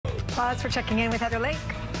Pause for checking in with Heather Lake.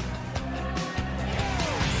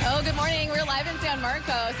 Oh, good morning. We're live in San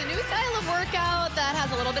Marcos. A new style of workout that has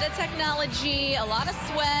a little bit of technology, a lot of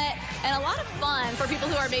sweat, and a lot of fun for people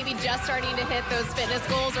who are maybe just starting to hit those fitness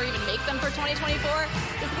goals or even make them for 2024.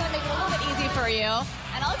 This is going to make it a little bit easy for you.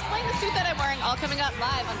 And I'll explain the suit that I'm wearing all coming up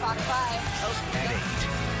live on Fox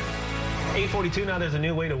 5. 8:42 now. There's a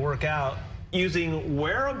new way to work out using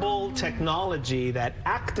wearable technology that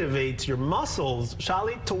activates your muscles,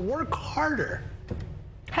 Shali, to work harder.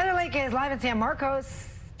 Heather Lake is live in San Marcos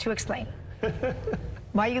to explain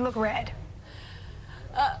why you look red.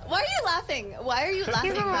 Why are you laughing? Why are you laughing?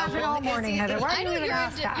 You've been laughing all morning, Heather. Why do you even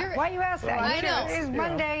ask that? Why you ask that? I know. It's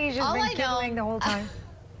Monday. He's just been kidding the whole time.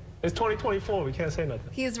 It's 2024. We can't say nothing.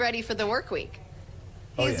 He's ready for the work week.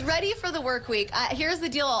 Oh, He's yeah. ready for the work week. Here's the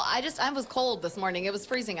deal. I was cold this morning. It was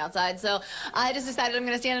freezing outside. So I just decided I'm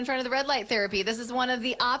going to stand in front of the red light therapy. This is one of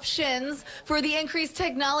the options for the increased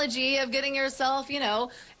technology of getting yourself, you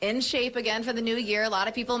know, in shape again for the new year. A lot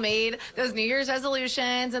of people made those New Year's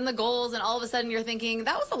resolutions and the goals, and all of a sudden you're thinking,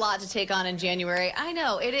 that was a lot to take on in January. I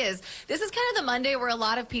know, it is. This is kind of the Monday where a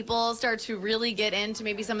lot of people start to really get into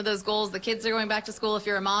maybe some of those goals. The kids are going back to school. If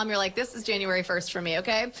you're a mom, you're like, this is January 1st for me,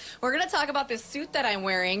 okay? We're going to talk about this suit that I'm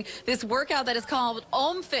wearing, this workout that is called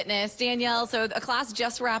OHM Fitness. Danielle, so a class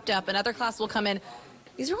just wrapped up. Another class will come in.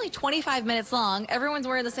 These are only 25 minutes long. Everyone's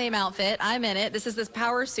wearing the same outfit. I'm in it. This is this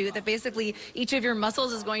power suit that basically each of your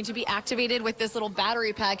muscles is going to be activated with this little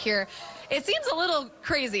battery pack here. It seems a little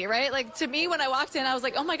crazy, right? Like, to me, when I walked in, I was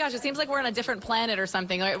like, oh my gosh, it seems like we're on a different planet or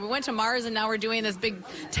something. Like, we went to Mars and now we're doing this big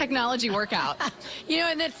technology workout. You know,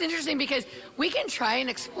 and that's interesting because we can try and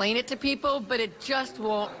explain it to people, but it just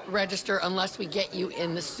won't register unless we get you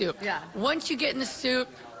in the suit. Yeah. Once you get in the suit,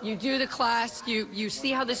 you do the class, you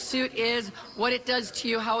see how the suit is, what it does to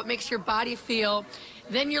you, how it makes your body feel.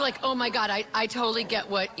 Then you're like, oh my God, I totally get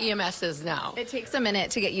what EMS is now. It takes a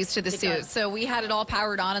minute to get used to the suit. Does. So we had it all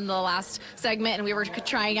powered on in the last segment, and we were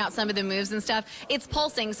trying out some of the moves and stuff. It's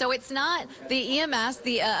pulsing, so it's not the EMS,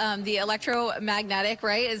 the electromagnetic,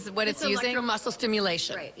 right, is what it's using. Electromuscle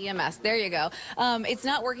stimulation. Right, EMS, there you go. It's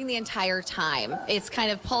not working the entire time. It's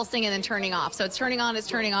kind of pulsing and then turning off. So it's turning on, it's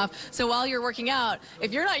turning off. So while you're working out,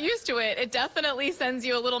 if you're not used to it, it definitely sends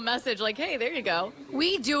you a little message like, hey, there you go.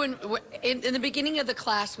 We do, in the beginning of the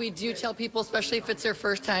class, we do tell people, especially if it's their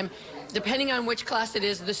first time, depending on which class it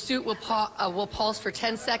is, the suit will pulse for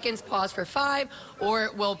 10 seconds, pause for 5, or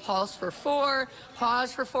it will pulse for 4,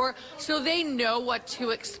 pause for 4, so they know what to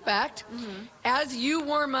expect. Mm-hmm. As you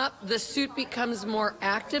warm up, the suit becomes more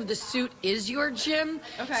active. The suit is your gym.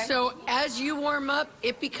 Okay. So as you warm up,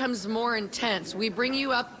 it becomes more intense. We bring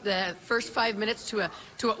you up the first 5 minutes to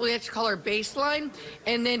what we like to call our baseline,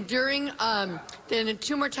 and then during then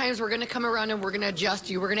 2 more times we're going to come around and we're going to adjust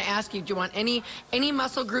you. We're going to ask you, do you want any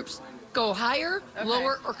muscle groups go higher,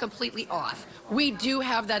 lower, or completely off? We do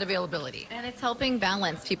have that availability. And it's helping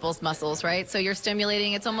balance people's muscles, right? So you're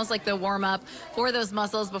stimulating. It's almost like the warm-up for those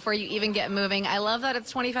muscles before you even get moving. I love that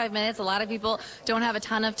it's 25 minutes. A lot of people don't have a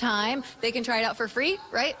ton of time. They can try it out for free,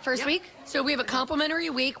 right? First week? So we have a complimentary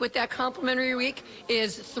week. With that complimentary week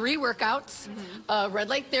is 3 workouts, a red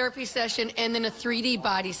light therapy session, and then a 3D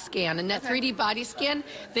body scan. And that 3D body scan,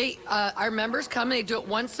 our members come and they do it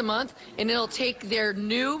once a month, and it'll take their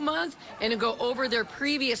new month and it'll go over their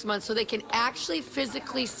previous month so they can actually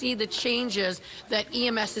physically see the changes that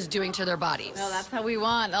EMS is doing to their bodies. Well, that's how we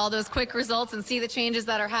want all those quick results and see the changes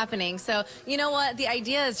that are happening. So you know what? The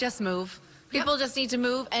idea is just move. People just need to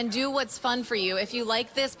move and do what's fun for you. If you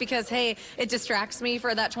like this because, hey, it distracts me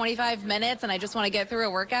for that 25 minutes and I just want to get through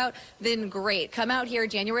a workout, then great. Come out here.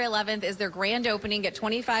 January 11th is their grand opening. Get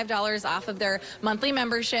 $25 off of their monthly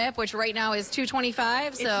membership, which right now is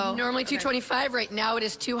 $225. So it's normally $225. Right now it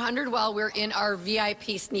is $200 while we're in our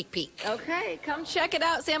VIP sneak peek. Okay, come check it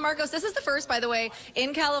out, San Marcos. This is the first, by the way,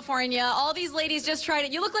 in California. All these ladies just tried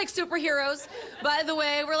it. You look like superheroes, by the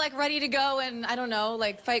way. We're like ready to go and, I don't know,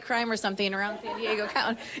 like fight crime or something around San Diego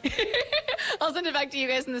County. I'll send it back to you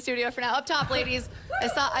guys in the studio for now. Up top, ladies,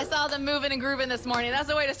 I saw them moving and grooving this morning. That's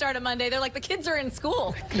the way to start a Monday. They're like, the kids are in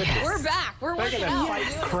school. Yes. We're back. We're working out. Fight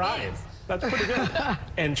crime. That's pretty good.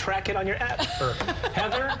 And track it on your app.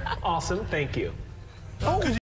 Heather, awesome. Thank you. Oh.